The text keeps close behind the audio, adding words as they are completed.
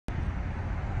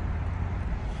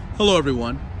Hello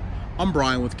everyone, I'm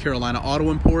Brian with Carolina Auto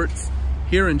Imports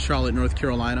here in Charlotte, North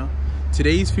Carolina.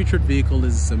 Today's featured vehicle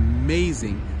is this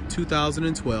amazing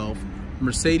 2012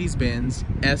 Mercedes Benz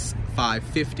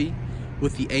S-550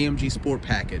 with the AMG Sport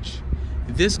Package.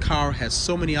 This car has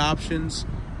so many options,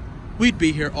 we'd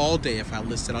be here all day if I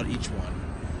listed out each one.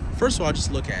 First of all,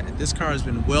 just look at it. This car has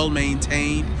been well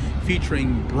maintained,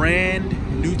 featuring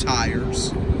brand new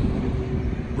tires,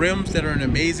 rims that are in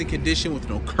amazing condition with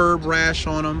no curb rash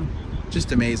on them.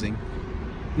 Just amazing.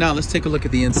 Now let's take a look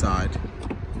at the inside.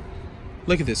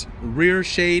 Look at this rear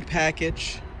shade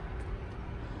package.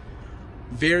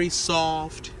 Very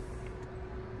soft,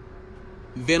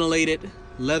 ventilated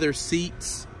leather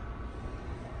seats.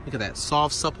 Look at that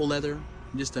soft, supple leather.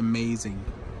 Just amazing.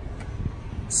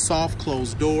 Soft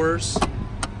closed doors.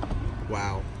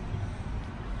 Wow.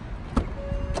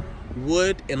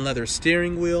 Wood and leather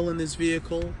steering wheel in this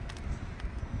vehicle.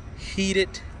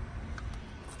 Heated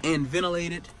and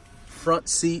ventilated front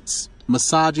seats,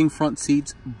 massaging front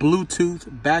seats,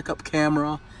 Bluetooth, backup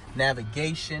camera,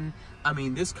 navigation. I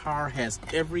mean, this car has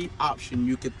every option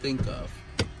you could think of.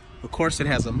 Of course, it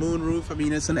has a moonroof. I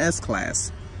mean, it's an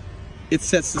S-Class. It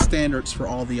sets the standards for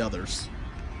all the others.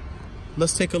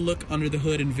 Let's take a look under the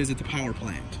hood and visit the power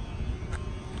plant.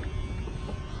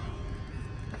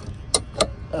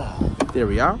 There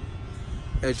we are.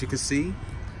 As you can see,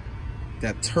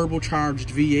 that turbocharged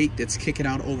V8 that's kicking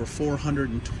out over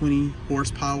 420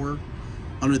 horsepower.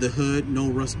 Under the hood, no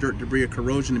rust, dirt, debris, or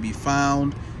corrosion to be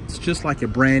found. It's just like a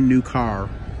brand new car.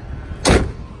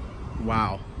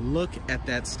 Wow, look at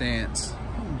that stance.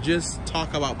 Just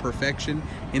talk about perfection.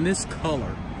 And this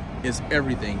color is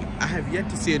everything. I have yet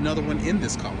to see another one in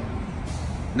this color.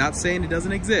 Not saying it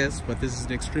doesn't exist, but this is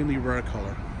an extremely rare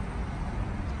color.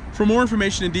 For more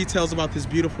information and details about this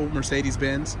beautiful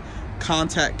Mercedes-Benz,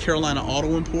 contact Carolina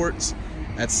Auto Imports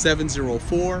at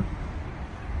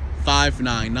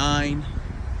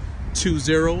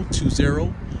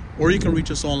 704-599-2020, or you can reach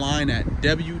us online at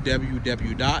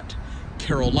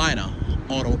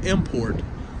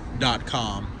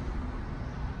www.carolinaautoimport.com.